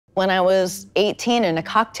When I was 18 and a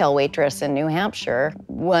cocktail waitress in New Hampshire,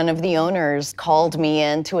 one of the owners called me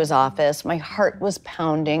into his office. My heart was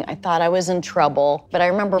pounding. I thought I was in trouble. But I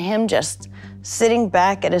remember him just sitting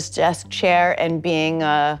back at his desk chair and being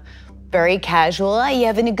very casual. "Are you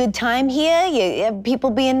having a good time here? You have people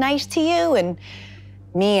being nice to you?" And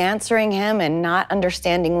me answering him and not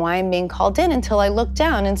understanding why I'm being called in until I look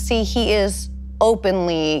down and see he is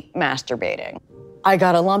openly masturbating. I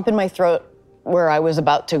got a lump in my throat where I was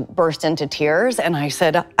about to burst into tears, and I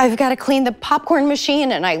said, "I've got to clean the popcorn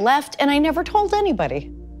machine," and I left, and I never told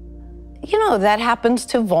anybody. You know, that happens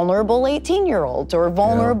to vulnerable 18-year-olds or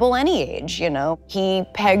vulnerable any age, you know. He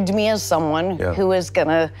pegged me as someone who is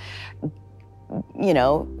gonna, you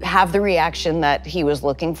know, have the reaction that he was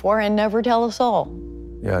looking for and never tell us all.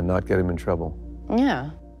 Yeah, not get him in trouble.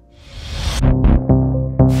 Yeah.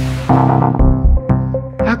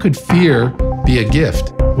 How could fear be a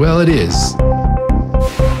gift? Well, it is.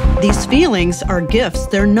 These feelings are gifts.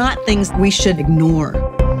 They're not things we should ignore.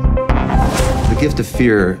 The gift of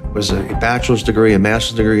fear was a bachelor's degree, a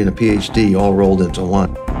master's degree, and a PhD all rolled into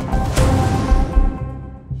one.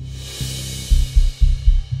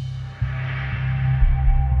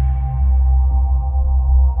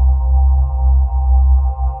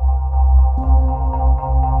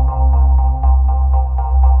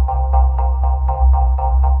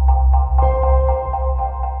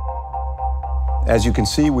 As you can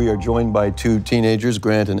see, we are joined by two teenagers,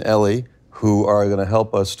 Grant and Ellie, who are going to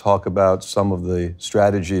help us talk about some of the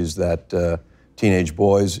strategies that teenage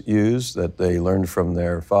boys use, that they learned from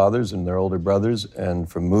their fathers and their older brothers, and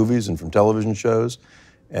from movies and from television shows.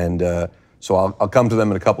 And so I'll come to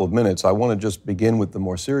them in a couple of minutes. I want to just begin with the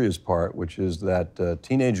more serious part, which is that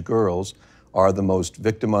teenage girls are the most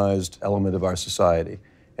victimized element of our society.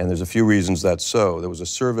 And there's a few reasons that's so. There was a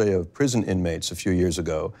survey of prison inmates a few years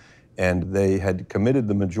ago, and they had committed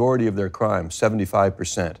the majority of their crimes,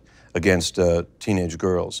 75%, against teenage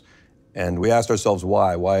girls. And we asked ourselves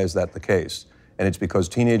why. Why is that the case? And it's because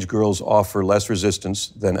teenage girls offer less resistance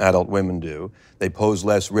than adult women do. They pose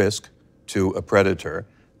less risk to a predator.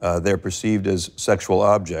 They're perceived as sexual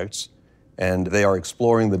objects, and they are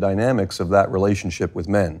exploring the dynamics of that relationship with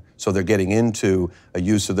men. So they're getting into a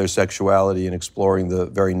use of their sexuality and exploring the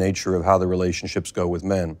very nature of how the relationships go with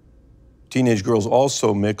men. Teenage girls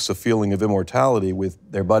also mix a feeling of immortality with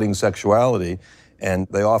their budding sexuality, and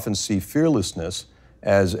they often see fearlessness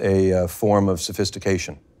as a form of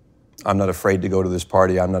sophistication. I'm not afraid to go to this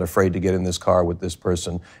party, I'm not afraid to get in this car with this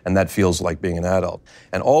person, and that feels like being an adult.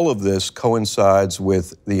 And all of this coincides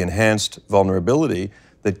with the enhanced vulnerability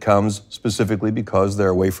that comes specifically because they're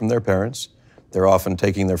away from their parents. They're often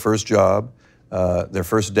taking their first job, their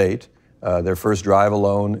first date, their first drive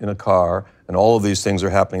alone in a car, and all of these things are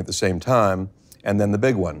happening at the same time. And then the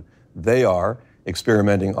big one, they are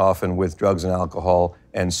experimenting often with drugs and alcohol,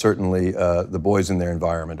 and certainly the boys in their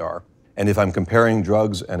environment are. And if I'm comparing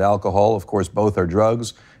drugs and alcohol, of course, both are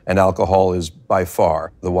drugs, and alcohol is by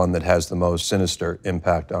far the one that has the most sinister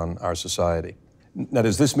impact on our society. Now,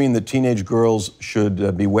 does this mean that teenage girls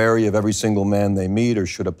should be wary of every single man they meet, or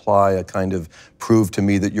should apply a kind of prove to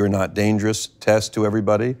me that you're not dangerous test to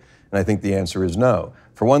everybody? And I think the answer is no.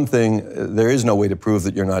 For one thing, there is no way to prove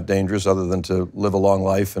that you're not dangerous other than to live a long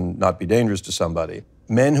life and not be dangerous to somebody.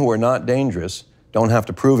 Men who are not dangerous don't have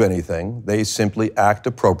to prove anything. They simply act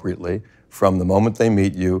appropriately from the moment they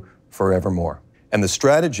meet you forevermore. And the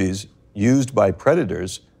strategies used by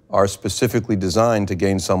predators are specifically designed to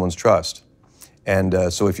gain someone's trust.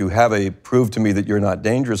 And so if you have a prove to me that you're not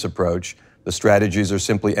dangerous approach, the strategies are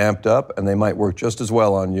simply amped up, and they might work just as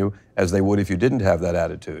well on you as they would if you didn't have that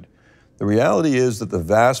attitude. The reality is that the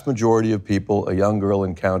vast majority of people a young girl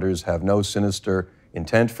encounters have no sinister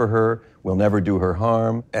intent for her, will never do her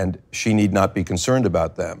harm, and she need not be concerned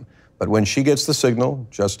about them. But when she gets the signal,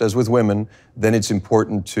 just as with women, then it's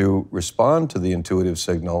important to respond to the intuitive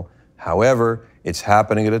signal. However, it's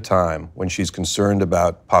happening at a time when she's concerned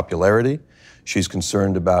about popularity, she's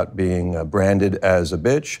concerned about being branded as a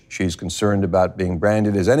bitch, she's concerned about being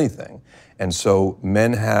branded as anything. And so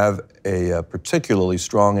men have a particularly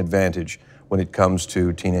strong advantage when it comes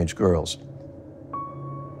to teenage girls.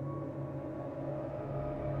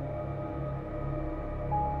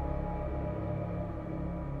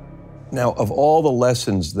 Now, of all the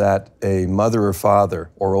lessons that a mother or father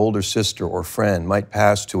or older sister or friend might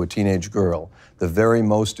pass to a teenage girl, the very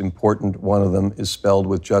most important one of them is spelled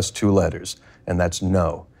with just two letters, and that's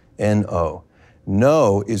no, N-O.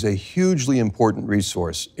 No is a hugely important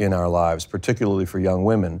resource in our lives, particularly for young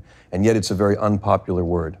women, and yet it's a very unpopular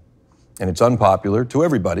word. And it's unpopular to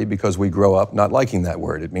everybody because we grow up not liking that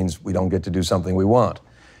word. It means we don't get to do something we want.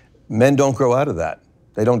 Men don't grow out of that.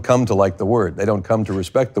 They don't come to like the word. They don't come to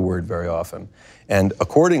respect the word very often. And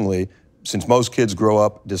accordingly, since most kids grow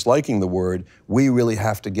up disliking the word, we really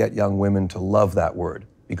have to get young women to love that word,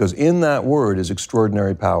 because in that word is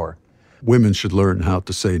extraordinary power. Women should learn how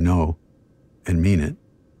to say no and mean it,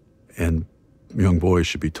 and young boys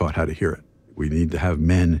should be taught how to hear it. We need to have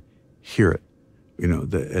men hear it,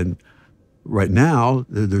 and right now,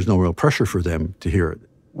 there's no real pressure for them to hear it.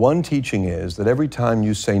 One teaching is that every time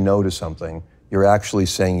you say no to something, you're actually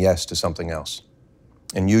saying yes to something else.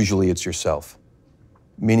 And usually it's yourself,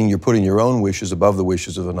 meaning you're putting your own wishes above the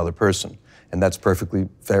wishes of another person. And that's perfectly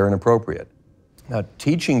fair and appropriate. Now,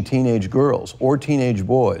 teaching teenage girls or teenage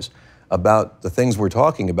boys about the things we're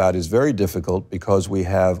talking about is very difficult because we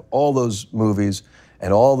have all those movies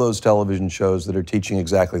and all those television shows that are teaching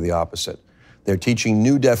exactly the opposite. They're teaching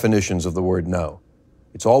new definitions of the word no.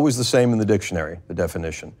 It's always the same in the dictionary, the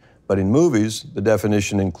definition. But in movies, the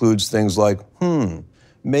definition includes things like,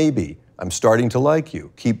 maybe, I'm starting to like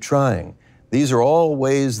you, keep trying. These are all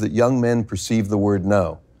ways that young men perceive the word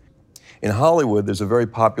no. In Hollywood, there's a very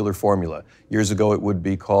popular formula. Years ago, it would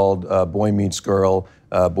be called boy meets girl,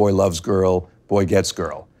 boy loves girl, boy gets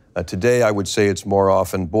girl. Today, I would say it's more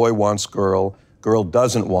often boy wants girl, girl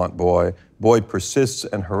doesn't want boy, boy persists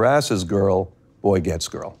and harasses girl, boy gets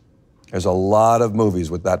girl. There's a lot of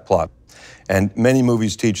movies with that plot. And many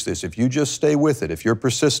movies teach this. If you just stay with it, if you're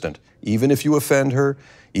persistent, even if you offend her,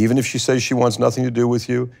 even if she says she wants nothing to do with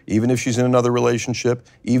you, even if she's in another relationship,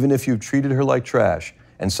 even if you've treated her like trash,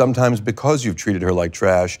 and sometimes because you've treated her like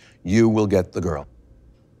trash, you will get the girl.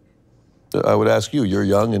 I would ask you, you're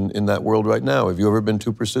young in that world right now. Have you ever been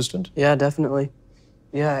too persistent? Yeah, definitely.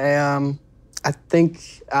 Yeah, I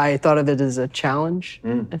think I thought of it as a challenge,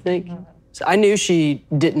 I think. So I knew she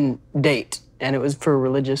didn't date, and it was for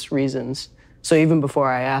religious reasons. So even before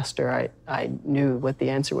I asked her, I knew what the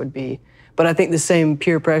answer would be. But I think the same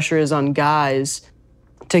peer pressure is on guys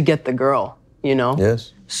to get the girl,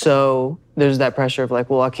 Yes. So there's that pressure of like,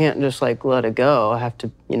 well, I can't just like let it go. I have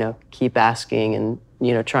to, keep asking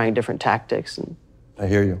and, trying different tactics. And I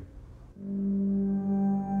hear you.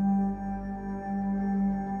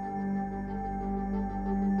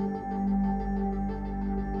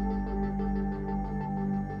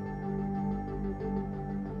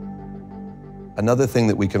 Another thing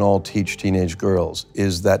that we can all teach teenage girls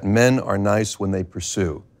is that men are nice when they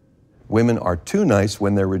pursue. Women are too nice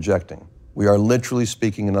when they're rejecting. We are literally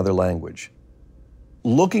speaking another language.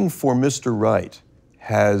 Looking for Mr. Right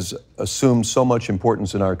has assumed so much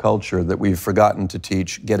importance in our culture that we've forgotten to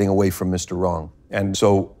teach getting away from Mr. Wrong. And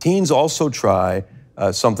so teens also try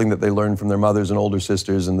something that they learn from their mothers and older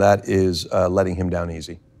sisters, and that is letting him down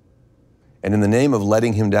easy. And in the name of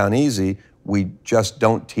letting him down easy, we just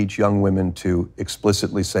don't teach young women to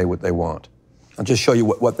explicitly say what they want. I'll just show you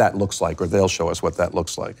what that looks like, or they'll show us what that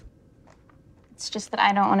looks like. It's just that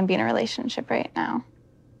I don't want to be in a relationship right now.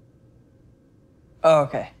 Oh,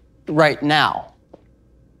 okay. Right now.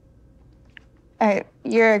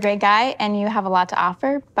 You're a great guy and you have a lot to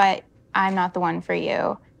offer, but I'm not the one for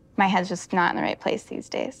you. My head's just not in the right place these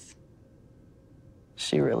days.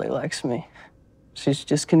 She really likes me. She's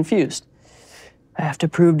just confused. I have to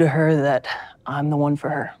prove to her that I'm the one for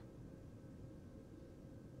her.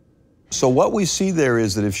 So what we see there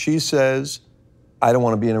is that if she says, I don't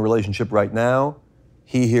want to be in a relationship right now,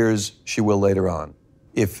 he hears she will later on.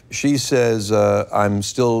 If she says, I'm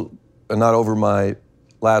still not over my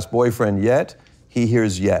last boyfriend yet, he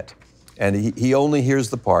hears yet. And he only hears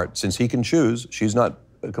the part, since he can choose, she's not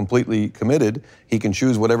completely committed, he can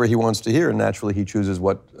choose whatever he wants to hear, and naturally he chooses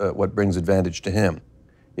what brings advantage to him.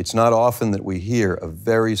 It's not often that we hear a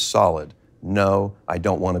very solid, no, I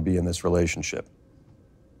don't want to be in this relationship.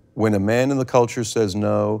 When a man in the culture says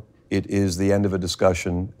no, it is the end of a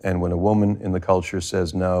discussion, and when a woman in the culture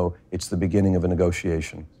says no, it's the beginning of a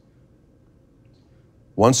negotiation.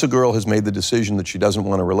 Once a girl has made the decision that she doesn't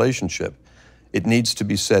want a relationship, it needs to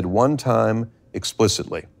be said one time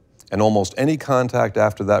explicitly, and almost any contact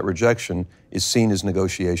after that rejection is seen as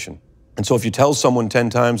negotiation. And so if you tell someone 10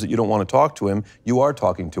 times that you don't want to talk to him, you are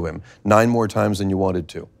talking to him 9 more times than you wanted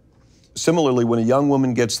to. Similarly, when a young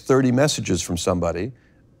woman gets 30 messages from somebody,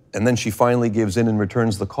 and then she finally gives in and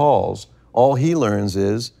returns the calls, all he learns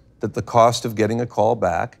is that the cost of getting a call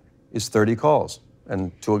back is 30 calls.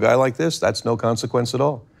 And to a guy like this, that's no consequence at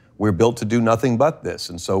all. We're built to do nothing but this,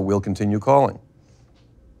 and so we'll continue calling.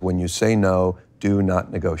 When you say no, do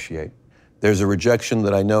not negotiate. There's a rejection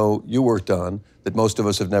that I know you worked on that most of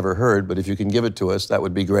us have never heard, but if you can give it to us, that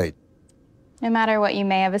would be great. No matter what you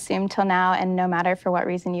may have assumed till now, and no matter for what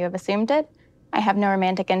reason you have assumed it, I have no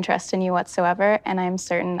romantic interest in you whatsoever, and I'm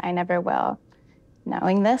certain I never will.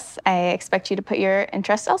 Knowing this, I expect you to put your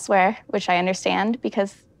interests elsewhere, which I understand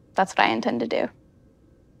because that's what I intend to do.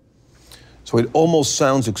 So it almost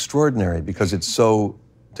sounds extraordinary because it's so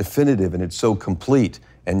definitive and it's so complete,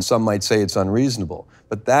 and some might say it's unreasonable.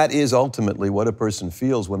 But that is ultimately what a person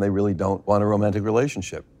feels when they really don't want a romantic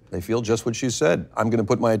relationship. They feel just what she said. I'm going to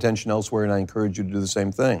put my attention elsewhere, and I encourage you to do the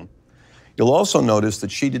same thing. You'll also notice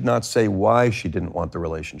that she did not say why she didn't want the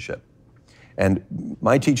relationship. And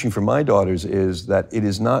my teaching for my daughters is that it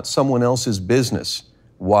is not someone else's business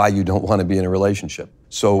why you don't want to be in a relationship.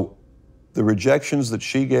 So the rejections that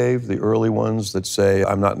she gave, the early ones that say,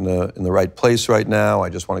 I'm not in the right place right now, I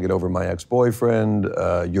just want to get over my ex-boyfriend,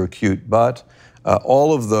 you're cute, but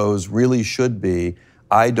all of those really should be,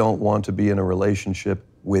 I don't want to be in a relationship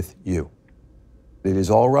with you. It is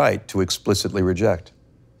all right to explicitly reject.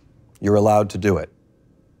 You're allowed to do it.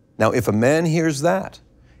 Now, if a man hears that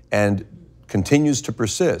and continues to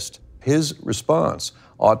persist, his response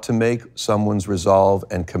ought to make someone's resolve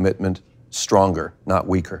and commitment stronger, not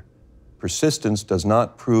weaker. Persistence does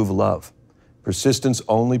not prove love. Persistence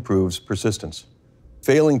only proves persistence.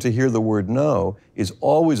 Failing to hear the word no is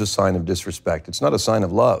always a sign of disrespect. It's not a sign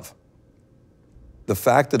of love. The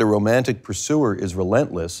fact that a romantic pursuer is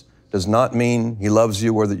relentless does not mean he loves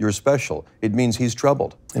you or that you're special. It means he's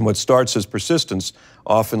troubled. And what starts as persistence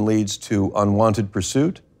often leads to unwanted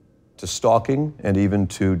pursuit, to stalking, and even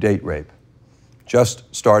to date rape. Just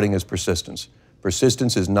starting as persistence.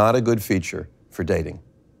 Persistence is not a good feature for dating.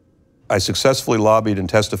 I successfully lobbied and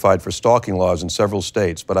testified for stalking laws in several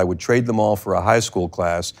states, but I would trade them all for a high school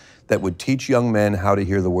class that would teach young men how to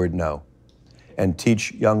hear the word no, and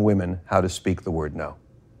teach young women how to speak the word no.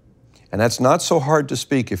 And that's not so hard to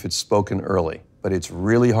speak if it's spoken early, but it's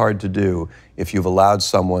really hard to do if you've allowed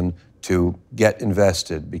someone to get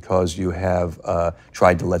invested because you have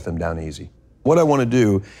tried to let them down easy. What I want to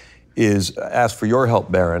do is ask for your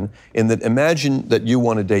help, Baron, in that imagine that you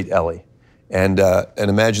want to date Ellie, and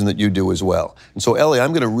imagine that you do as well. And so, Ellie,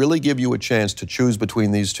 I'm going to really give you a chance to choose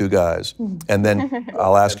between these two guys, and then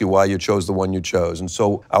I'll ask you why you chose the one you chose. And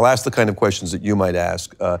so I'll ask the kind of questions that you might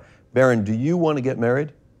ask. Baron, do you want to get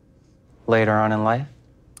married? Later on in life?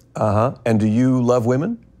 Uh-huh. And do you love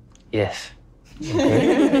women? Yes.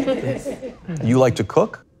 Okay. You like to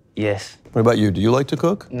cook? Yes. What about you? Do you like to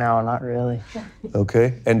cook? No, not really.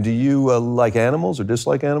 Okay. And do you like animals or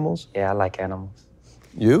dislike animals? Yeah, I like animals.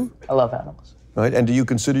 You? I love animals. Right. And do you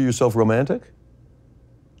consider yourself romantic?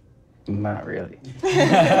 Not really.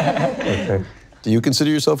 Okay. Do you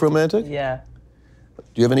consider yourself romantic? Yeah. Do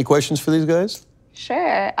you have any questions for these guys?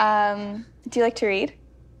 Sure. Do you like to read?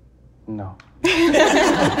 No.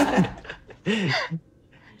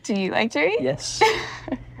 Do you like to read? Yes.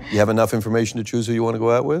 You have enough information to choose who you want to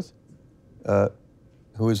go out with?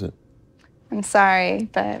 Who is it? I'm sorry,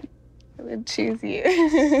 but I would choose you.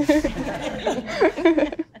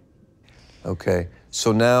 Okay.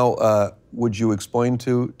 So now, would you explain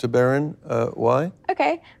to Baron why?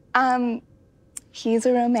 Okay. He's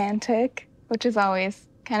a romantic, which is always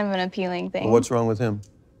kind of an appealing thing. Well, what's wrong with him?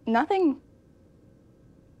 Nothing.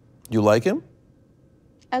 You like him?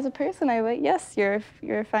 As a person, I would. Yes, you're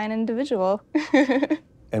a fine individual.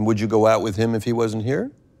 And would you go out with him if he wasn't here?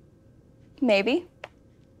 Maybe.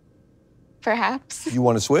 Perhaps. You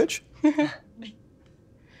want to switch?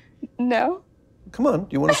 No. Come on, do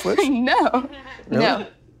you want to switch? No. Really? No.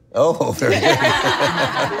 Oh, very good.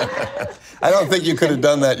 I don't think you could have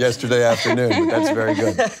done that yesterday afternoon, but that's very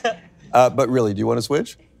good. But really, do you want to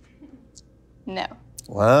switch? No.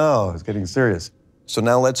 Wow, it's getting serious. So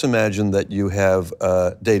now let's imagine that you have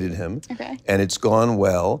dated him, Okay. and it's gone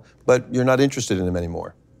well, but you're not interested in him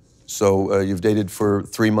anymore. So you've dated for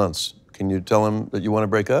 3 months. Can you tell him that you want to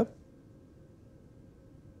break up?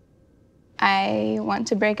 I want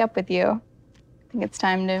to break up with you. I think it's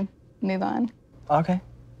time to move on. Okay,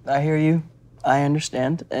 I hear you. I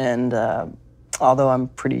understand. And although I'm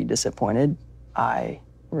pretty disappointed, I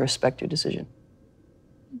respect your decision.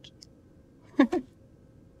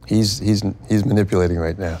 He's manipulating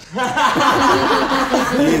right now.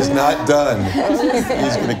 He is not done.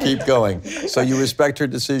 He's going to keep going. So you respect her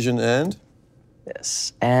decision and?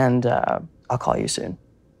 Yes, and I'll call you soon.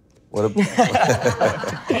 What a,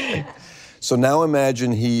 So now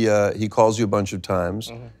imagine he calls you a bunch of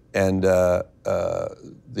times, and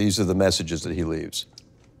these are the messages that he leaves.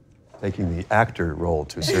 Taking the actor role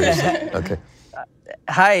too seriously. Okay.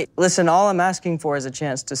 Hi, listen, all I'm asking for is a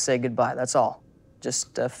chance to say goodbye, that's all.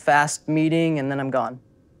 Just a fast meeting and then I'm gone.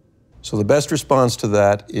 So the best response to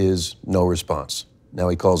that is no response. Now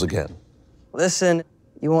he calls again. Listen,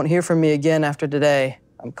 you won't hear from me again after today.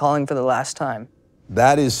 I'm calling for the last time.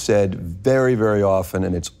 That is said very, very often,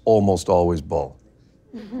 and it's almost always bull.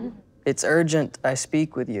 It's urgent I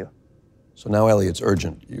speak with you. So now, Ellie, it's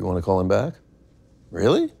urgent. You want to call him back?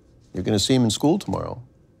 Really? You're going to see him in school tomorrow.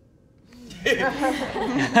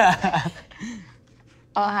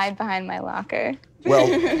 I'll hide behind my locker.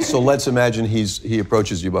 Well, so let's imagine he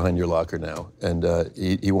approaches you behind your locker now, and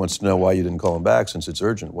he wants to know why you didn't call him back since it's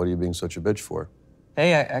urgent. What are you being such a bitch for?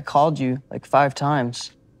 Hey, I called you like 5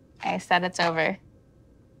 times. I said it's over.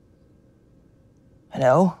 I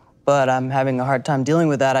know, but I'm having a hard time dealing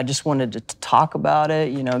with that. I just wanted to talk about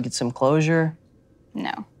it, you know, get some closure.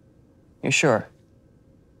 No. You're sure?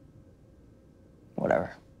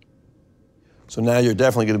 Whatever. So now you're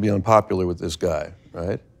definitely going to be unpopular with this guy,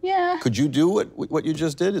 right? Yeah. Could you do what you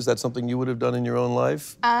just did? Is that something you would have done in your own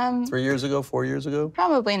life 3 years ago, 4 years ago?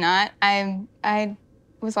 Probably not. I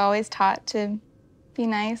was always taught to be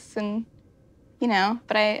nice and, you know,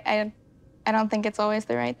 but I don't think it's always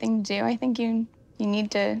the right thing to do. I think you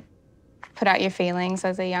need to put out your feelings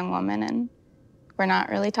as a young woman, and we're not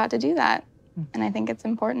really taught to do that. And I think it's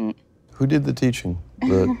important. Who did the teaching?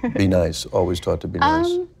 The be nice, always taught to be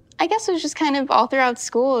nice. I guess it was just kind of all throughout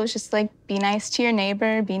school. It was just like, be nice to your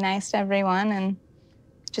neighbor, be nice to everyone, and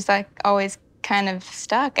just like always kind of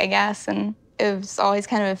stuck, I guess. And it was always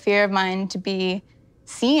kind of a fear of mine to be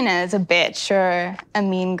seen as a bitch or a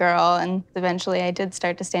mean girl. And eventually I did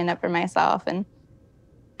start to stand up for myself, and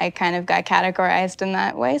I kind of got categorized in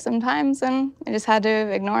that way sometimes, and I just had to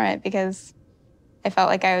ignore it because I felt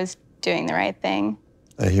like I was doing the right thing.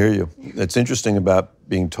 I hear you. It's interesting about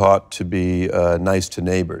being taught to be nice to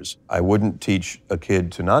neighbors. I wouldn't teach a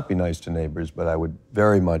kid to not be nice to neighbors, but I would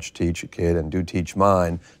very much teach a kid, and do teach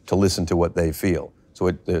mine, to listen to what they feel. So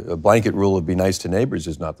a blanket rule of be nice to neighbors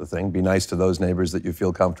is not the thing. Be nice to those neighbors that you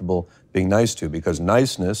feel comfortable being nice to, because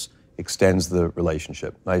niceness extends the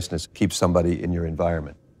relationship. Niceness keeps somebody in your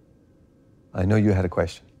environment. I know you had a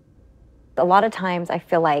question. A lot of times I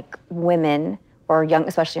feel like women, or young,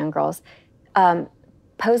 especially young girls,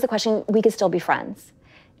 pose the question, we could still be friends.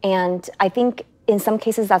 And I think in some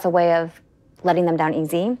cases that's a way of letting them down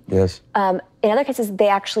easy. Yes. In other cases, they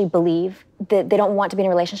actually believe that they don't want to be in a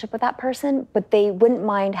relationship with that person, but they wouldn't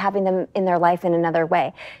mind having them in their life in another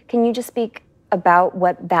way. Can you just speak about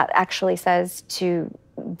what that actually says to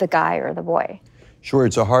the guy or the boy? Sure,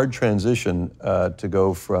 it's a hard transition to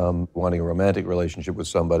go from wanting a romantic relationship with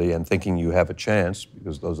somebody and thinking you have a chance,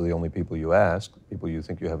 because those are the only people you ask, people you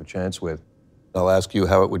think you have a chance with. I'll ask you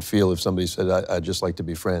how it would feel if somebody said, I'd just like to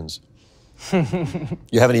be friends.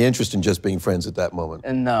 You have any interest in just being friends at that moment?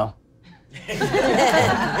 No.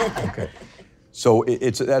 Okay. So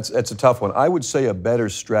that's a tough one. I would say a better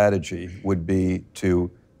strategy would be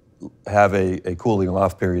to have a cooling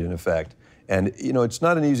off period in effect. And, you know, it's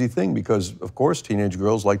not an easy thing because, of course, teenage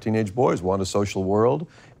girls, like teenage boys, want a social world,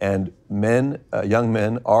 and men, young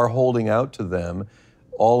men, are holding out to them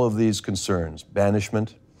all of these concerns: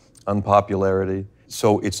 banishment, unpopularity.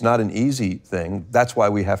 So it's not an easy thing. That's why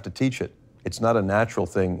we have to teach it. It's not a natural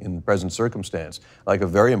thing in the present circumstance. Like, a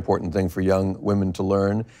very important thing for young women to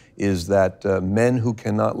learn is that men who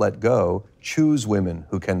cannot let go choose women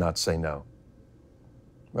who cannot say no.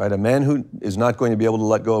 Right? A man who is not going to be able to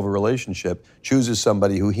let go of a relationship chooses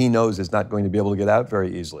somebody who he knows is not going to be able to get out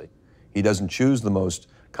very easily. He doesn't choose the most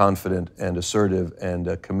confident and assertive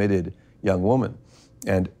and committed young woman.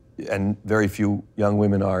 And very few young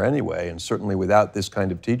women are anyway, and certainly without this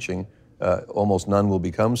kind of teaching, almost none will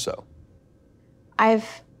become so.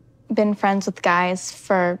 I've been friends with guys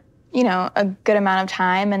for, you know, a good amount of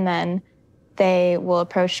time, and then they will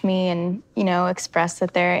approach me and, you know, express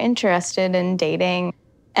that they're interested in dating.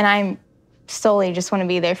 And I solely just want to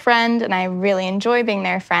be their friend, and I really enjoy being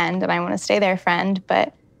their friend, and I want to stay their friend.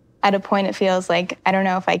 But at a point, it feels like I don't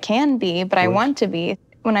know if I can be, but I want to be.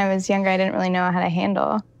 When I was younger, I didn't really know how to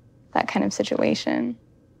handle that kind of situation.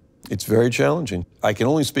 It's very challenging. I can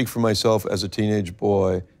only speak for myself as a teenage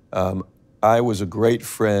boy. I was a great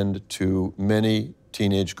friend to many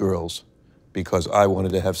teenage girls because I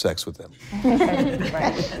wanted to have sex with them.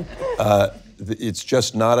 It's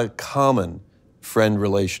just not a common friend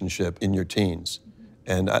relationship in your teens.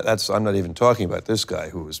 And I'm not even talking about this guy,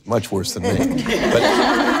 who was much worse than me.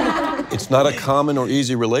 But it's not a common or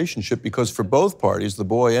easy relationship because for both parties, the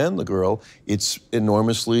boy and the girl, it's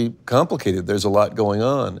enormously complicated. There's a lot going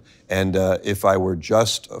on. And if I were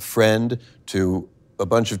just a friend to a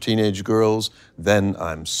bunch of teenage girls, then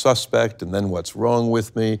I'm suspect, and then what's wrong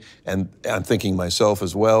with me? And I'm thinking myself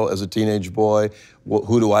as well as a teenage boy,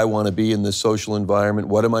 who do I want to be in this social environment?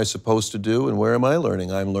 What am I supposed to do, and where am I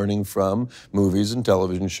learning? I'm learning from movies and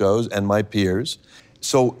television shows and my peers.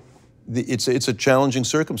 So it's a challenging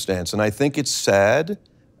circumstance, and I think it's sad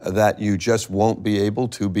that you just won't be able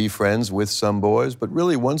to be friends with some boys, but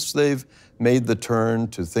really once they've made the turn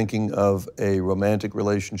to thinking of a romantic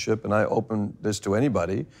relationship, and I open this to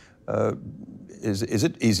anybody, is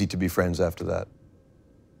it easy to be friends after that?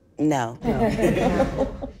 No.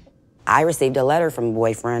 I received a letter from a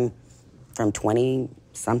boyfriend from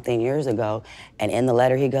 20-something years ago, and in the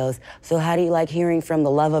letter he goes, "So how do you like hearing from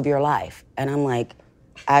the love of your life?" And I'm like,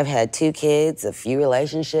 I've had 2 kids, a few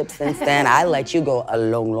relationships since then. I let you go a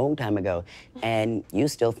long, long time ago, and you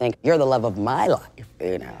still think you're the love of my life,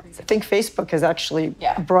 you know. I think Facebook has actually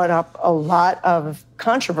brought up a lot of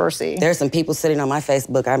controversy. There's some people sitting on my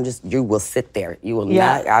Facebook, you will sit there. You will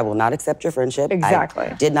not, I will not accept your friendship. Exactly.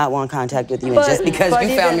 I did not want contact with you, and just because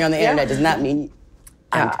you found me on the internet does not mean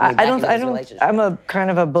I'm coming back into this relationship. I'm a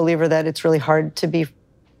kind of a believer that it's really hard to be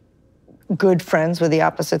good friends with the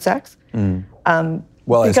opposite sex.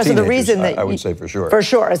 Well, because of the reason that I would say for sure. For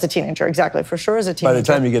sure, as a teenager, exactly. For sure, as a teenager. By the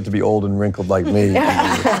time you get to be old and wrinkled like me.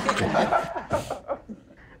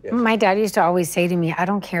 My dad used to always say to me, I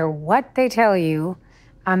don't care what they tell you,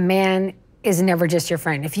 a man is never just your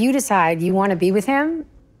friend. If you decide you want to be with him,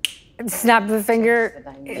 snap of a finger,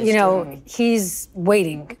 you know, he's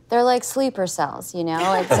waiting. They're like sleeper cells, you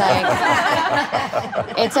know?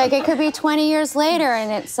 It's like it could be 20 years later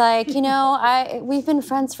and it's like, you know, we've been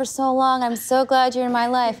friends for so long. I'm so glad you're in my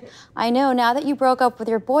life. I know now that you broke up with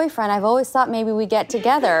your boyfriend, I've always thought maybe we'd get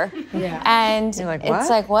together. Yeah. And you're like, what? It's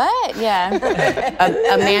like, what? Yeah.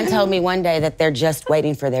 A man told me one day that they're just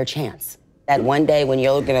waiting for their chance. That one day when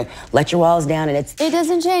you're gonna let your walls down and it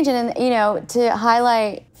doesn't change. And, you know, to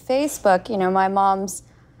highlight Facebook, you know, my mom's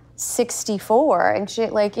 64 and she,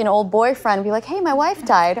 like, an old boyfriend would be like, hey, my wife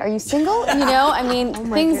died. Are you single? You know, I mean,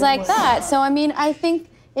 things like that. So, I mean, I think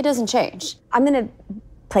it doesn't change. I'm going to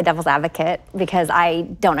play devil's advocate because I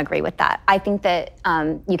don't agree with that. I think that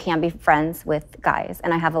you can be friends with guys,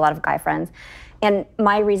 and I have a lot of guy friends. And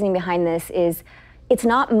my reasoning behind this is it's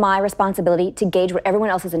not my responsibility to gauge what everyone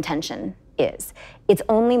else's intention is. It's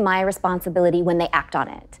only my responsibility when they act on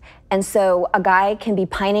it. And so a guy can be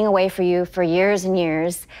pining away for you for years and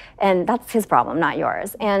years, and that's his problem, not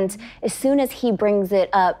yours. And as soon as he brings it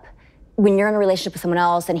up when you're in a relationship with someone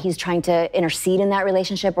else and he's trying to intercede in that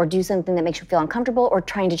relationship or do something that makes you feel uncomfortable or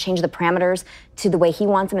trying to change the parameters to the way he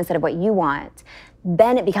wants them instead of what you want,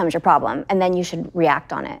 then it becomes your problem, and then you should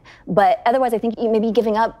react on it. But otherwise, I think you may be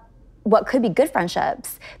giving up what could be good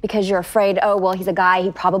friendships because you're afraid, oh, well, he's a guy,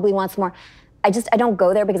 he probably wants more. I don't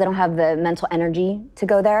go there because I don't have the mental energy to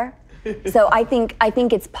go there. So I think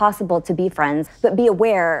it's possible to be friends, but be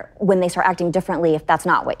aware when they start acting differently if that's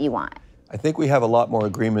not what you want. I think we have a lot more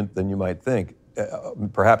agreement than you might think,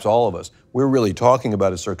 perhaps all of us. We're really talking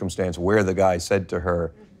about a circumstance where the guy said to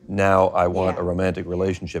her, now I want a romantic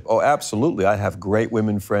relationship. Oh, absolutely, I have great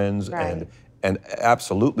women friends, and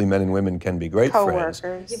absolutely men and women can be great friends.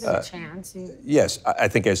 Give it a chance. Yes, I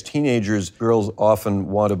think as teenagers, girls often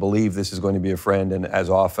want to believe this is going to be a friend, and as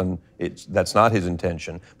often that's not his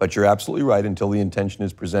intention. But you're absolutely right, until the intention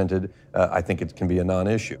is presented, I think it can be a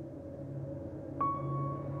non-issue.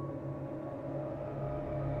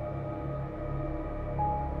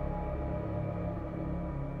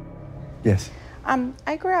 Yes.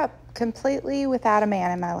 I grew up completely without a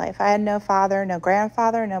man in my life. I had no father, no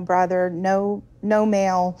grandfather, no brother, no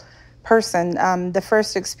male person. The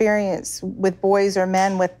first experience with boys or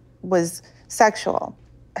men was sexual.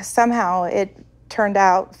 Somehow it turned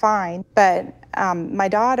out fine, but my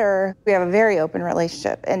daughter, we have a very open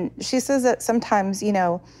relationship, and she says that sometimes, you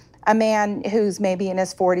know, a man who's maybe in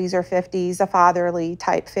his 40s or 50s, a fatherly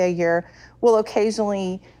type figure, will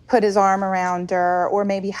occasionally put his arm around her or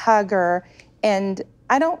maybe hug her, and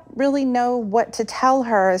I don't really know what to tell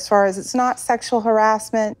her as far as it's not sexual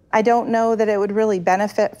harassment. I don't know that it would really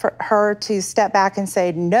benefit for her to step back and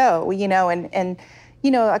say no, you know, and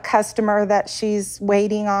you know, a customer that she's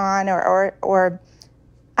waiting on or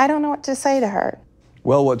I don't know what to say to her.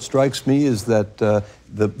 Well, what strikes me is that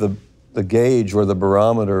the gauge or the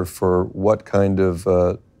barometer for what kind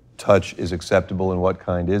of touch is acceptable and what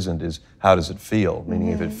kind isn't is how does it feel? Meaning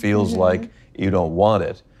if it feels like you don't want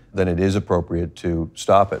it, then it is appropriate to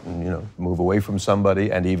stop it and, you know, move away from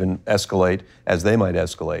somebody and even escalate as they might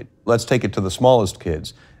escalate. Let's take it to the smallest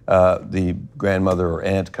kids. The grandmother or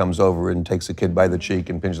aunt comes over and takes a kid by the cheek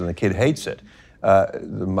and pinches, and the kid hates it.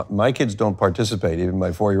 My kids don't participate, even my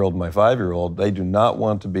 4-year-old and my 5-year-old. They do not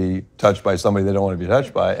want to be touched by somebody they don't want to be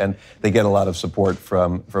touched by, and they get a lot of support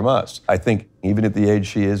from us. I think even at the age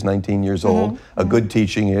she is, 19 years old, a good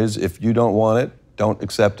teaching is if you don't want it, don't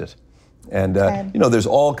accept it. And, you know, there's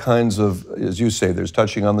all kinds of, as you say, there's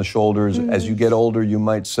touching on the shoulders. As you get older, you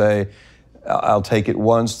might say, I'll take it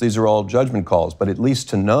once. These are all judgment calls, but at least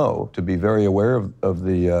to know, to be very aware of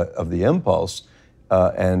the impulse,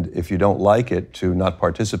 and if you don't like it, to not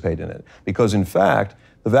participate in it. Because in fact,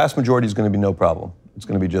 the vast majority is going to be no problem. It's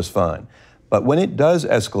going to be just fine. But when it does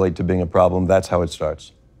escalate to being a problem, that's how it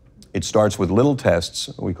starts. It starts with little tests.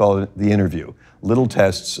 We call it the interview. Little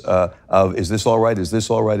tests of, is this all right? Is this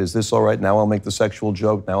all right? Is this all right? Now I'll make the sexual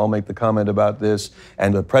joke. Now I'll make the comment about this.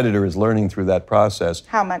 And the predator is learning through that process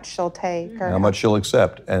how much she'll take. Or how much she'll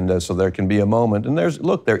accept. And so there can be a moment. And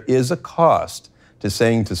look, there is a cost to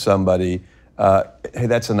saying to somebody, hey,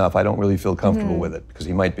 that's enough. I don't really feel comfortable with it. Because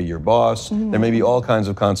he might be your boss. There may be all kinds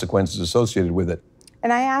of consequences associated with it.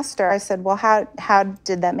 And I asked her, I said, well, how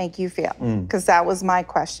did that make you feel? Because that was my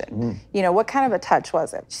question. You know, what kind of a touch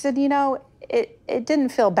was it? She said, you know, it didn't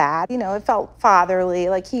feel bad. You know, it felt fatherly,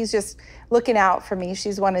 like he's just looking out for me.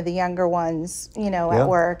 She's one of the younger ones, you know, at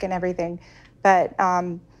work and everything. But,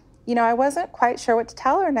 you know, I wasn't quite sure what to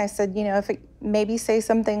tell her. And I said, you know, if it maybe say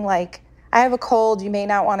something like, I have a cold, you may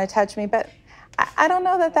not want to touch me, but I don't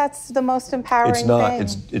know that that's the most empowering thing.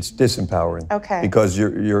 It's not. It's disempowering. Okay. Because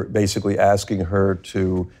you're basically asking her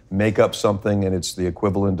to make up something, and it's the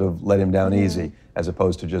equivalent of let him down easy, as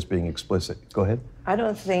opposed to just being explicit. Go ahead. I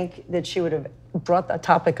don't think that she would have brought that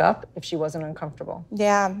topic up if she wasn't uncomfortable.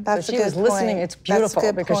 Yeah, that's a good point. She was listening. It's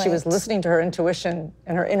beautiful because she was listening to her intuition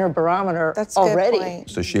and her inner barometer already. Good point.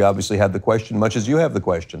 So she obviously had the question, much as you have the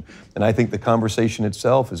question, and I think the conversation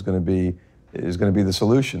itself is going to be the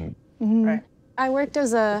solution. Right. I worked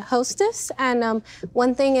as a hostess, and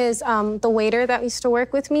one thing is the waiter that used to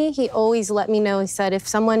work with me, he always let me know. He said, if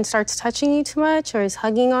someone starts touching you too much or is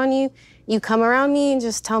hugging on you, you come around me and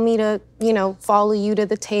just tell me to, you know, follow you to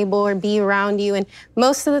the table or be around you. And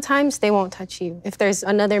most of the times, they won't touch you. If there's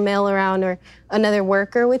another male around or another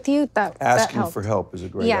worker with you, that Asking helps. for help is a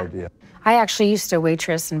great idea. I actually used to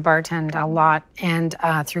waitress and bartend a lot, and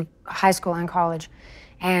through high school and college.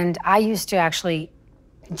 And I used to actually,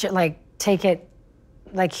 like, take it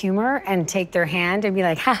like humor and take their hand and be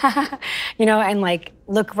like, ha ha ha, you know, and like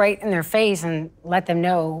look right in their face and let them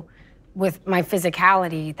know with my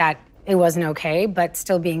physicality that it wasn't okay, but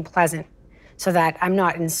still being pleasant so that I'm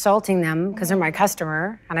not insulting them because they're my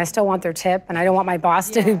customer and I still want their tip and I don't want my boss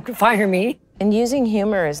to fire me. And using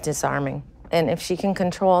humor is disarming. And if she can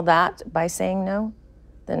control that by saying no,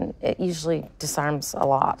 then it usually disarms a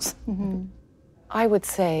lot. I would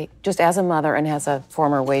say, just as a mother and as a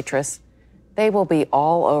former waitress, they will be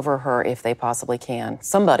all over her if they possibly can.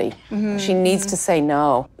 Somebody. She needs to say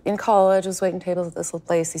no. In college, I was waiting tables at this little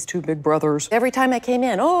place, these two big brothers. Every time I came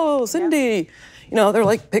in, oh, Cindy. You know, they're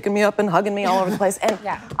like picking me up and hugging me all over the place. And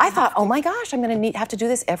I thought, oh my gosh, I'm gonna have to do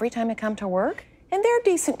this every time I come to work. And they're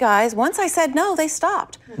decent guys. Once I said no, they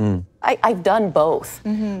stopped. I've done both,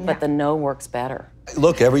 but the no works better.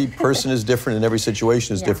 Look, every person is different and every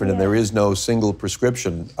situation is different, and there is no single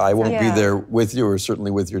prescription. I won't be there with you, or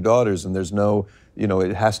certainly with your daughters, and there's no, you know,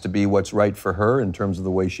 it has to be what's right for her in terms of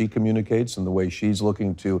the way she communicates and the way she's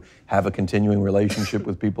looking to have a continuing relationship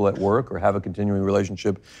with people at work or have a continuing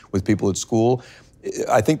relationship with people at school.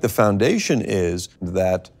 I think the foundation is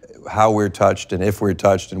that how we're touched and if we're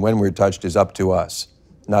touched and when we're touched is up to us,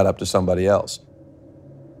 not up to somebody else.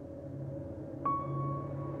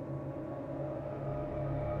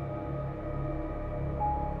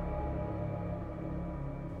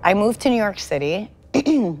 I moved to New York City.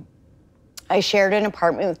 I shared an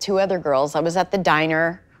apartment with two other girls. I was at the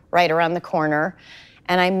diner right around the corner,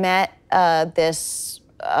 and I met this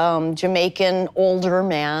Jamaican older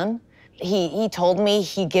man. He told me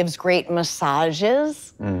he gives great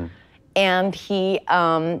massages, and he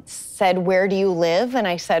said, where do you live? And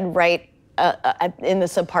I said, right in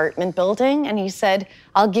this apartment building. And he said,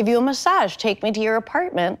 I'll give you a massage. Take me to your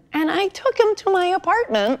apartment. And I took him to my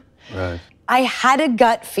apartment. Right. I had a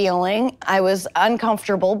gut feeling. I was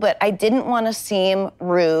uncomfortable, but I didn't want to seem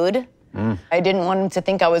rude. I didn't want him to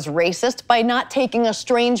think I was racist by not taking a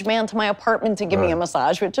strange man to my apartment to give me a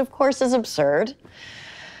massage, which of course is absurd.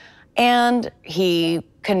 And he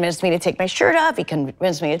convinced me to take my shirt off. He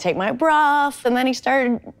convinced me to take my bra off. And then he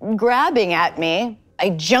started grabbing at me. I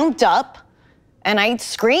jumped up and I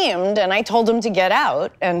screamed and I told him to get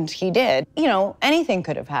out, and he did. You know, anything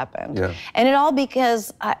could have happened. And it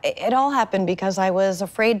all happened because I was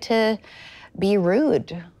afraid to be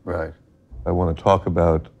rude. Right. I want to talk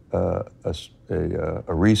about a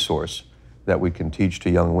resource that we can teach to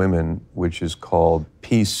young women, which is called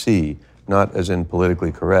PC, not as in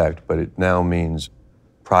politically correct, but it now means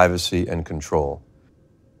privacy and control.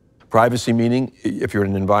 Privacy meaning if you're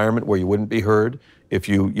in an environment where you wouldn't be heard, if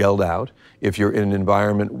you yelled out, if you're in an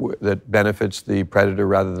environment that benefits the predator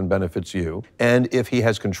rather than benefits you, and if he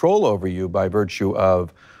has control over you by virtue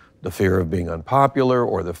of the fear of being unpopular,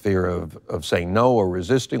 or the fear of saying no or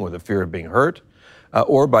resisting, or the fear of being hurt,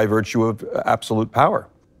 or by virtue of absolute power.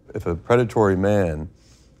 If a predatory man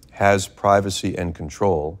has privacy and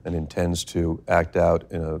control and intends to act out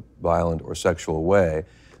in a violent or sexual way,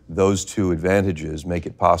 those two advantages make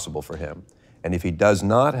it possible for him. And if he does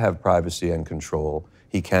not have privacy and control,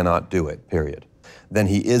 he cannot do it, period. Then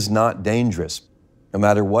he is not dangerous, no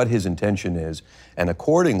matter what his intention is. And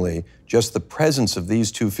accordingly, just the presence of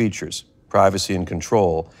these two features, privacy and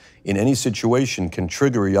control, in any situation can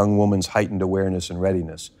trigger a young woman's heightened awareness and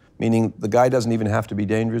readiness. Meaning the guy doesn't even have to be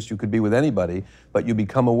dangerous, you could be with anybody, but you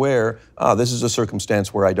become aware, this is a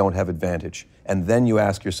circumstance where I don't have advantage. And then you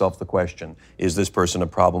ask yourself the question, is this person a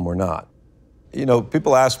problem or not? You know,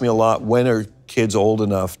 people ask me a lot, when are kids old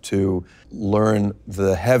enough to learn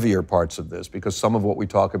the heavier parts of this? Because some of what we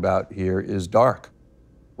talk about here is dark.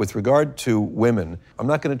 With regard to women, I'm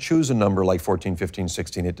not going to choose a number like 14, 15,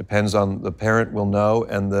 16. It depends on the parent will know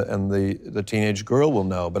and the teenage girl will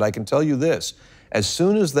know. But I can tell you this, as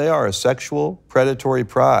soon as they are a sexual predatory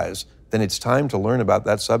prize, then it's time to learn about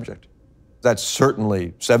that subject. That's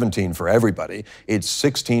certainly 17 for everybody. It's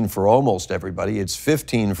 16 for almost everybody. It's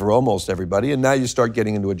 15 for almost everybody. And now you start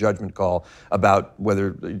getting into a judgment call about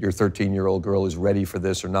whether your 13-year-old girl is ready for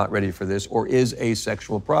this or not ready for this, or is a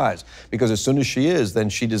sexual prize. Because as soon as she is, then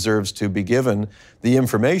she deserves to be given the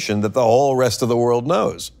information that the whole rest of the world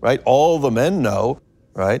knows, right? All the men know,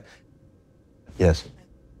 right? Yes.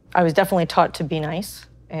 I was definitely taught to be nice,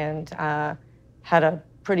 and had a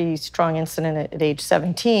pretty strong incident at age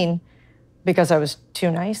 17 because I was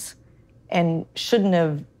too nice, and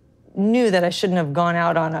knew that I shouldn't have gone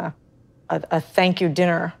out on a thank you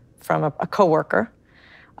dinner from a coworker,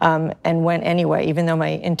 and went anyway, even though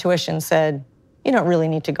my intuition said, you don't really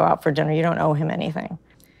need to go out for dinner, you don't owe him anything.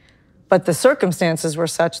 But the circumstances were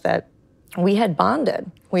such that we had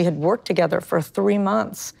bonded. We had worked together for 3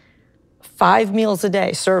 months, 5 meals a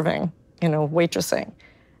day serving, waitressing.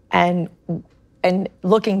 And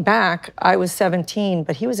looking back, I was 17,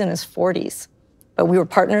 but he was in his 40s. But we were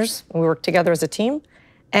partners, we worked together as a team.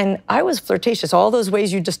 And I was flirtatious. All those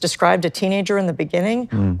ways you just described a teenager in the beginning,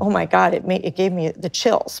 oh my God, it gave me the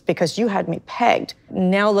chills because you had me pegged.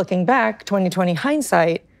 Now looking back, 2020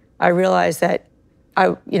 hindsight, I realized that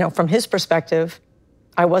from his perspective,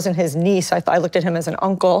 I wasn't his niece. I looked at him as an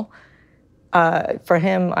uncle. For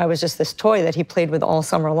him, I was just this toy that he played with all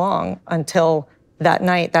summer long until that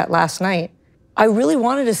night, that last night. I really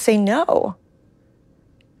wanted to say no,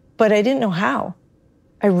 but I didn't know how.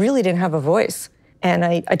 I really didn't have a voice. And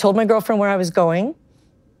I told my girlfriend where I was going.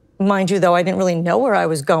 Mind you, though, I didn't really know where I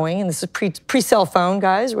was going. And this is pre-cell phone,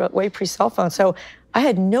 guys, way pre-cell phone. So I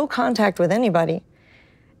had no contact with anybody.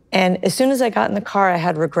 And as soon as I got in the car, I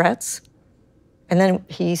had regrets. And then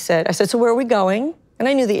I said, so where are we going? And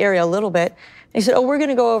I knew the area a little bit. And he said, we're going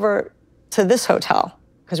to go over to this hotel,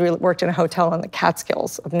 because we worked in a hotel on the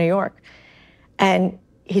Catskills of New York. And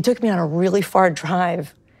he took me on a really far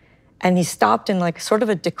drive, and he stopped in like sort of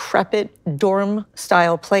a decrepit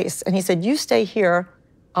dorm-style place. And he said, you stay here,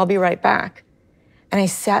 I'll be right back. And I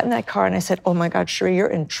sat in that car and I said, oh my God, Sheree, you're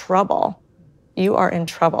in trouble. You are in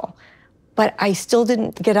trouble. But I still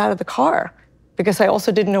didn't get out of the car because I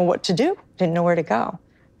also didn't know what to do, didn't know where to go.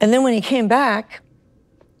 And then when he came back,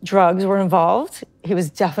 drugs were involved. He was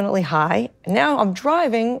definitely high. And now I'm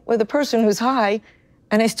driving with a person who's high,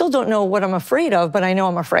 and I still don't know what I'm afraid of, but I know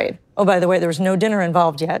I'm afraid. Oh, by the way, there was no dinner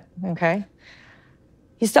involved yet, okay?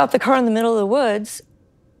 He stopped the car in the middle of the woods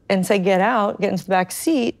and said, get out, get into the back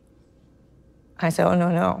seat. I said, oh,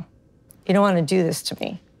 no. You don't want to do this to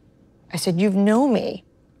me. I said, you know me.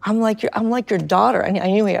 I'm like your daughter. And I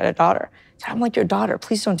knew he had a daughter. I said, I'm like your daughter.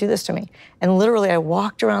 Please don't do this to me. And literally, I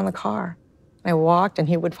walked around the car. I walked, and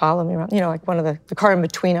he would follow me around, like one of the car in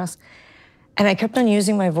between us. And I kept on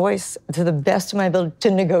using my voice to the best of my ability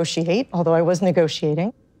to negotiate, although I was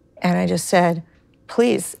negotiating. And I just said,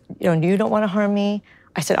 please, you don't want to harm me.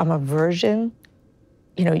 I said, I'm a virgin.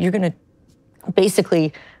 You're going to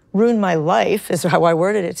basically ruin my life, is how I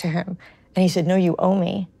worded it to him. And he said, no, you owe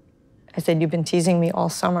me. I said, you've been teasing me all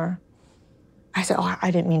summer. I said, oh,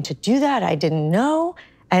 I didn't mean to do that. I didn't know.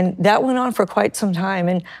 And that went on for quite some time.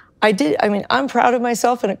 And I'm proud of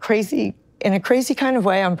myself in a crazy kind of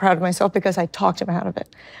way. I'm proud of myself because I talked him out of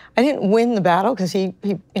it. I didn't win the battle because he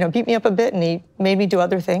beat me up a bit and he made me do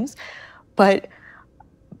other things. But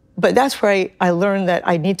that's where I learned that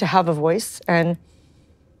I need to have a voice, and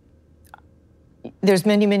there's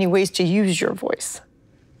many, many ways to use your voice.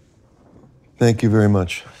 Thank you very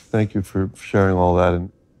much. Thank you for sharing all that.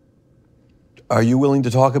 And are you willing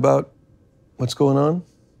to talk about what's going on?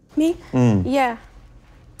 Me? Yeah.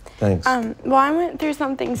 Thanks. Well, I went through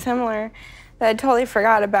something similar that I totally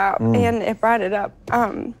forgot about, and it brought it up.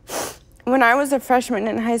 When I was a freshman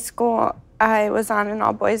in high school, I was on an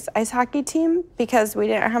all-boys ice hockey team because we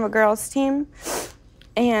didn't have a girls' team.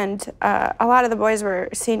 And a lot of the boys were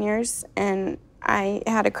seniors, and I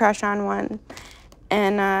had a crush on one.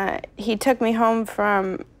 And he took me home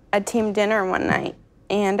from a team dinner one night,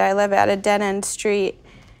 and I live at a dead-end street.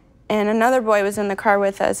 And another boy was in the car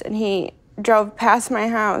with us, and he drove past my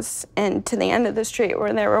house and to the end of the street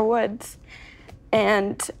where there were woods.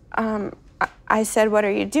 And I said, "What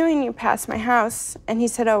are you doing? You passed my house." And he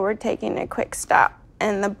said, "Oh, we're taking a quick stop."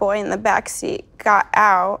 And the boy in the back seat got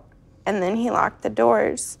out, and then he locked the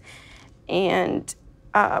doors and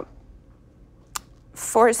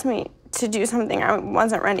forced me to do something I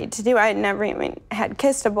wasn't ready to do. I had never even had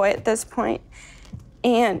kissed a boy at this point.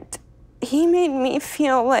 And he made me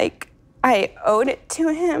feel like I owed it to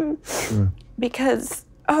him because,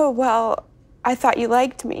 oh, well, I thought you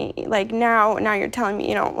liked me. Like now you're telling me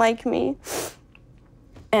you don't like me.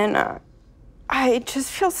 And I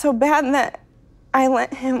just feel so bad that I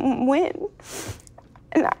let him win.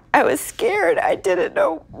 And I was scared. I didn't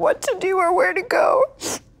know what to do or where to go.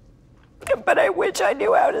 But I wish I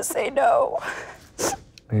knew how to say no.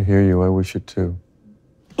 I hear you. I wish it too.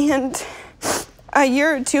 And a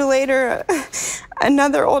year or two later,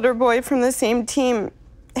 another older boy from the same team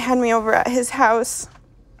had me over at his house.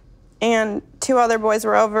 And two other boys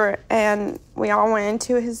were over, and we all went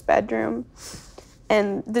into his bedroom.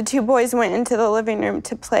 And the two boys went into the living room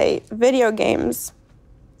to play video games.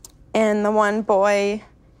 And the one boy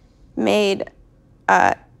made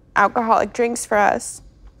alcoholic drinks for us.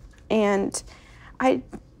 And I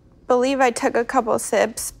believe I took a couple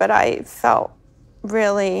sips, but I felt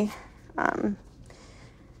really, I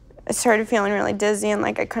started feeling really dizzy and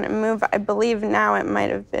like I couldn't move. I believe now it might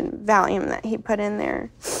have been Valium that he put in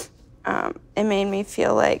there. It made me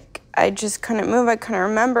feel like I just couldn't move. I couldn't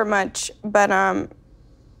remember much, but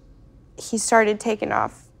he started taking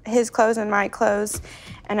off his clothes and my clothes.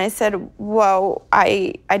 And I said, whoa,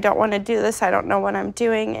 I don't want to do this. I don't know what I'm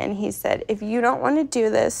doing. And he said, if you don't want to do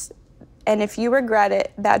this, and if you regret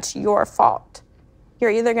it, that's your fault.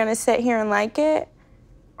 You're either going to sit here and like it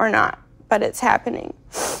or not, but it's happening.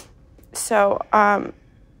 So,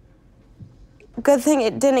 good thing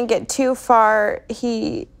it didn't get too far.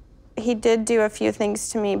 He did do a few things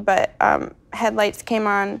to me, but headlights came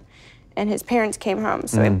on and his parents came home.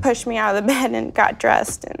 So he pushed me out of the bed and got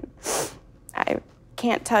dressed. And I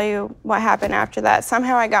can't tell you what happened after that.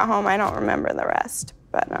 Somehow I got home. I don't remember the rest.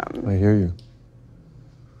 But I hear you.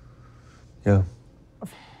 Yeah.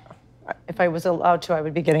 If I was allowed to, I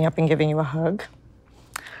would be getting up and giving you a hug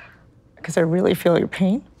because I really feel your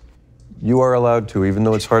pain. You are allowed to, even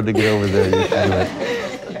though it's hard to get over there, you can do it.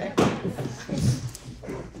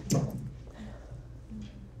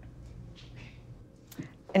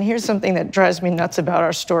 And here's something that drives me nuts about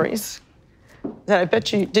our stories. That I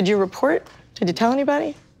bet you, did you report? Did you tell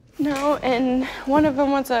anybody? No, and one of them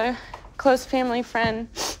was a close family friend.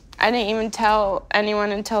 I didn't even tell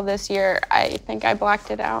anyone until this year. I think I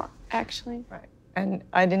blocked it out, actually. Right. And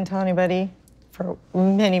I didn't tell anybody for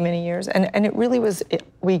many, many years. And it really was,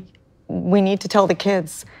 we need to tell the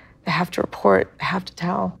kids. They have to report, they have to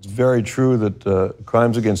tell. It's very true that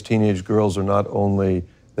crimes against teenage girls are not only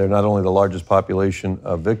the largest population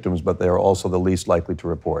of victims, but they are also the least likely to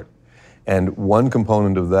report. And one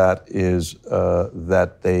component of that is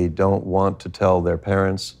that they don't want to tell their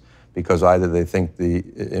parents because either they think the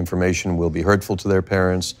information will be hurtful to their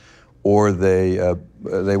parents, or they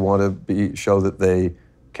want to show that they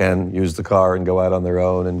can use the car and go out on their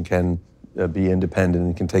own and can be independent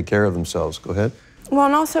and can take care of themselves. Go ahead. Well,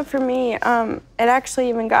 and also for me, it actually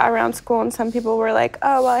even got around school, and some people were like,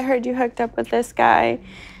 "Oh, well, I heard you hooked up with this guy,"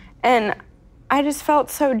 and I just felt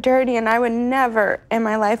so dirty, and I would never in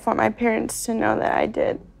my life want my parents to know that I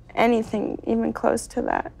did anything even close to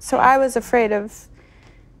that. So I was afraid of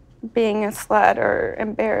being a slut or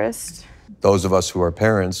embarrassed. Those of us who are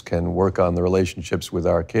parents can work on the relationships with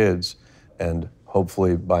our kids and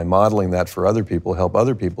hopefully by modeling that for other people, help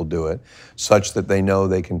other people do it such that they know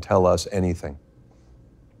they can tell us anything.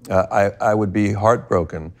 I would be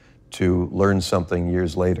heartbroken to learn something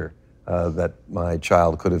years later that my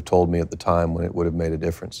child could have told me at the time when it would have made a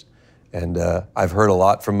difference. And I've heard a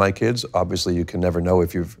lot from my kids. Obviously, you can never know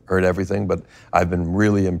if you've heard everything, but I've been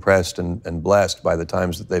really impressed and blessed by the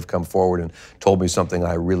times that they've come forward and told me something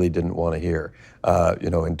I really didn't want to hear,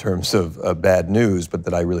 in terms of bad news, but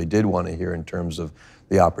that I really did want to hear in terms of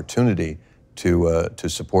the opportunity to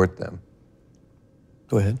support them.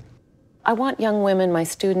 Go ahead. I want young women, my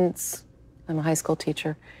students, I'm a high school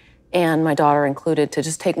teacher, and my daughter included, to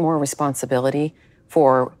just take more responsibility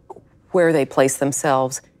for where they place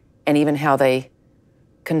themselves and even how they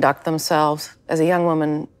conduct themselves. As a young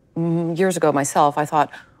woman, years ago myself, I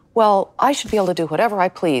thought, well, I should be able to do whatever I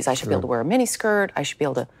please. I should be able to wear a mini skirt. I should be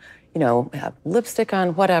able to, you know, have lipstick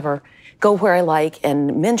on, whatever, go where I like,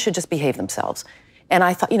 and men should just behave themselves. And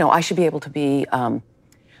I thought, you know, I should be able to be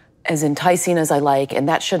as enticing as I like, and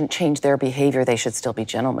that shouldn't change their behavior. They should still be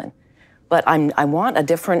gentlemen. But I want a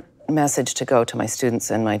different message to go to my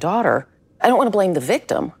students and my daughter. I don't want to blame the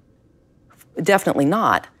victim. Definitely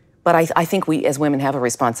not. But I think we as women have a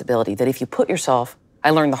responsibility that if you put yourself,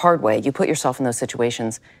 I learned the hard way, you put yourself in those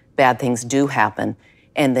situations, bad things do happen,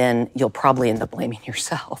 and then you'll probably end up blaming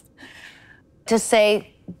yourself. To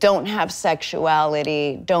say, don't have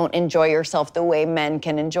sexuality, don't enjoy yourself the way men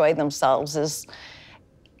can enjoy themselves is,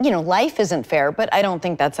 you know, life isn't fair, but I don't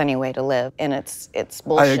think that's any way to live, and it's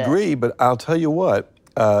bullshit. I agree, but I'll tell you what,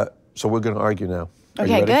 so we're gonna argue now. Are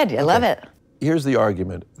you Okay, ready? good, I love it. Here's the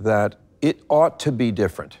argument, that it ought to be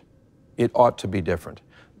different. It ought to be different.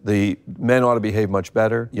 The men ought to behave much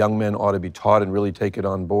better. Young men ought to be taught and really take it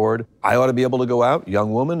on board. I ought to be able to go out,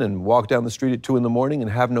 young woman, and walk down the street at 2 in the morning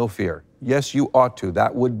and have no fear. Yes, you ought to.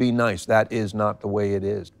 That would be nice. That is not the way it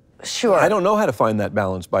is. Sure. I don't know how to find that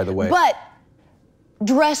balance, by the way. But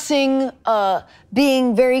dressing,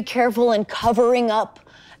 being very careful and covering up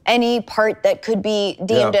any part that could be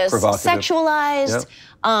deemed as sexualized,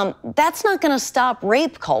 that's not gonna stop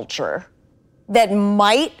rape culture that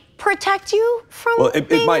might protect you from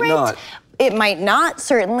being might raped. not. It might not,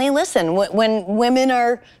 certainly. Listen, when women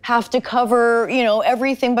have to cover, you know,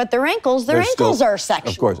 everything but their ankles are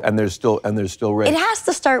sexual. Of course, and there's still rape. It has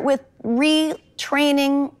to start with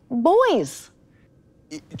retraining boys.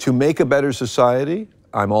 To make a better society,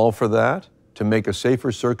 I'm all for that. To make a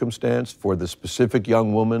safer circumstance for the specific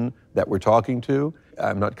young woman that we're talking to.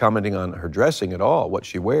 I'm not commenting on her dressing at all, what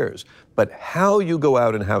she wears, but how you go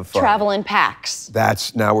out and have fun. Travel in packs.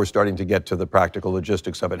 That's, now we're starting to get to the practical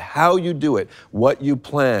logistics of it. How you do it, what you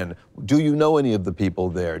plan. Do you know any of the people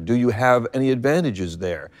there? Do you have any advantages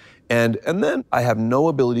there? And then I have no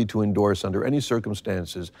ability to endorse under any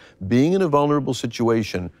circumstances being in a vulnerable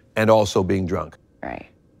situation and also being drunk. Right.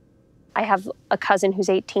 I have a cousin who's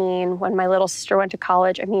 18. When my little sister went to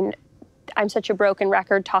college, I mean, I'm such a broken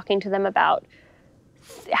record talking to them about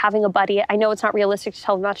having a buddy. I know it's not realistic to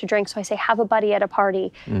tell them not to drink, so I say, have a buddy at a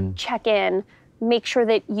party, check in, make sure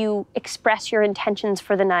that you express your intentions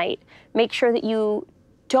for the night, make sure that you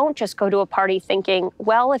don't just go to a party thinking,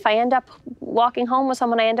 well, if I end up walking home with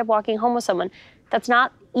someone, I end up walking home with someone. That's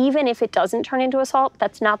not, even if it doesn't turn into assault,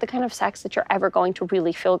 that's not the kind of sex that you're ever going to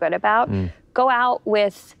really feel good about. Go out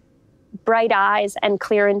with bright eyes and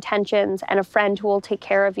clear intentions and a friend who will take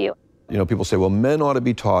care of you. You know, people say, well, men ought to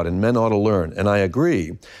be taught and men ought to learn, and I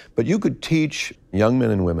agree, but you could teach young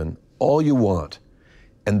men and women all you want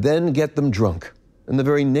and then get them drunk. And the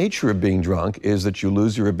very nature of being drunk is that you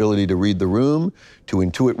lose your ability to read the room, to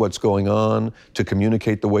intuit what's going on, to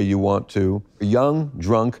communicate the way you want to. Young,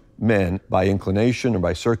 drunk men, by inclination or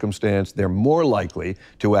by circumstance, they're more likely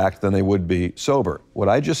to act than they would be sober. What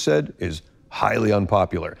I just said is highly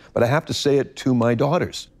unpopular, but I have to say it to my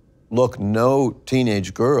daughters. Look, no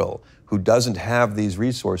teenage girl who doesn't have these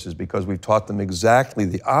resources because we've taught them exactly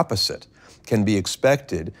the opposite can be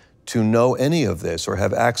expected to know any of this or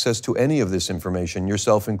have access to any of this information,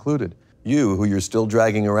 yourself included. You, who you're still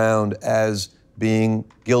dragging around as being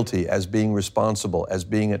guilty, as being responsible, as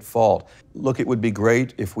being at fault. Look, it would be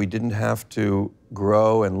great if we didn't have to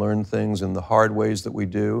grow and learn things in the hard ways that we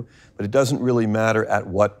do, but it doesn't really matter at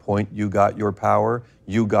what point you got your power.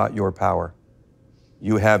 You got your power.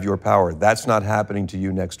 You have your power. That's not happening to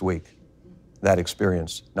you next week. That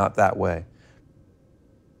experience, not that way.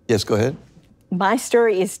 Yes, go ahead. My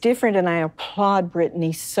story is different, and I applaud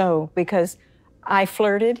Brittany so, because I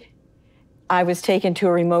flirted. I was taken to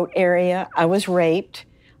a remote area. I was raped.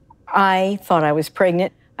 I thought I was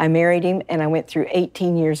pregnant. I married him, and I went through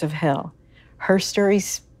 18 years of hell. Her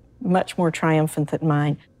story's much more triumphant than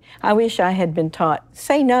mine. I wish I had been taught,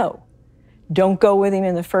 say no. Don't go with him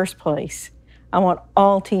in the first place. I want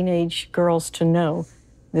all teenage girls to know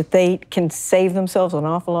that they can save themselves an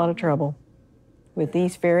awful lot of trouble with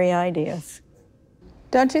these very ideas.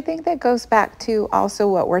 Don't you think that goes back to also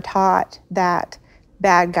what we're taught, that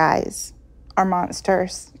bad guys are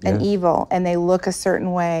monsters and evil, and they look a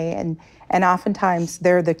certain way, and oftentimes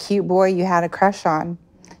they're the cute boy you had a crush on.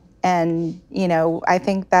 And, you know, I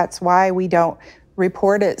think that's why we don't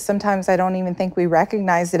report it. Sometimes I don't even think we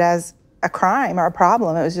recognize it as a crime or a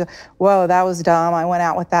problem. It was just, whoa, that was dumb. I went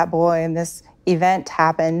out with that boy and this event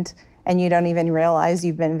happened and you don't even realize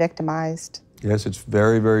you've been victimized. Yes, it's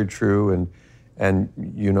very, very true. And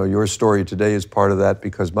you know, your story today is part of that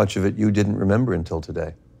because much of it you didn't remember until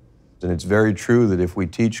today. And it's very true that if we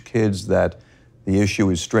teach kids that the issue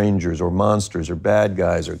is strangers or monsters or bad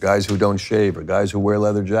guys or guys who don't shave or guys who wear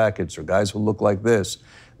leather jackets or guys who look like this,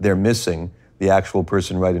 they're missing the actual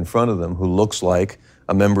person right in front of them who looks like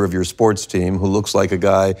a member of your sports team, who looks like a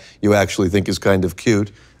guy you actually think is kind of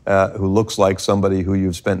cute, who looks like somebody who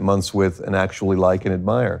you've spent months with and actually like and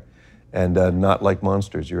admire, and not like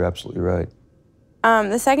monsters. You're absolutely right.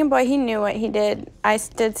 The second boy, he knew what he did. I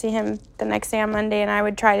did see him the next day on Monday, and I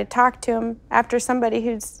would try to talk to him after somebody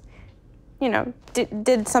who's, you know,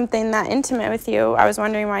 did something that intimate with you. I was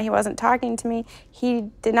wondering why he wasn't talking to me.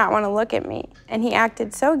 He did not want to look at me, and he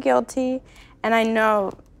acted so guilty, and I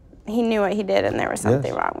know he knew what he did, and there was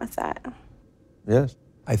something wrong with that. Yes.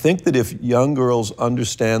 I think that if young girls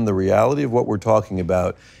understand the reality of what we're talking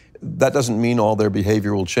about, that doesn't mean all their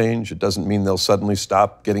behavior will change. It doesn't mean they'll suddenly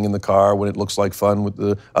stop getting in the car when it looks like fun with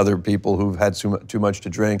the other people who've had too much to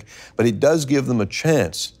drink. But it does give them a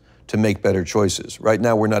chance to make better choices. Right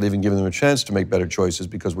now, we're not even giving them a chance to make better choices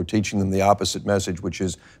because we're teaching them the opposite message, which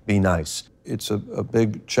is be nice. It's a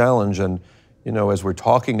big challenge. And, you know, as we're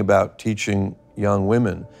talking about teaching young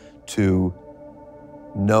women to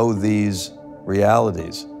know these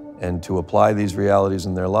realities and to apply these realities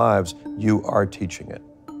in their lives, you are teaching it.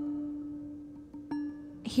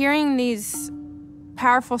 Hearing these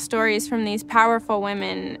powerful stories from these powerful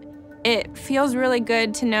women, it feels really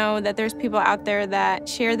good to know that there's people out there that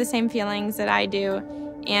share the same feelings that I do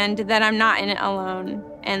and that I'm not in it alone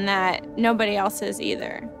and that nobody else is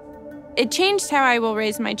either. It changed how I will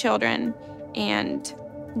raise my children and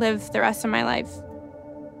live the rest of my life.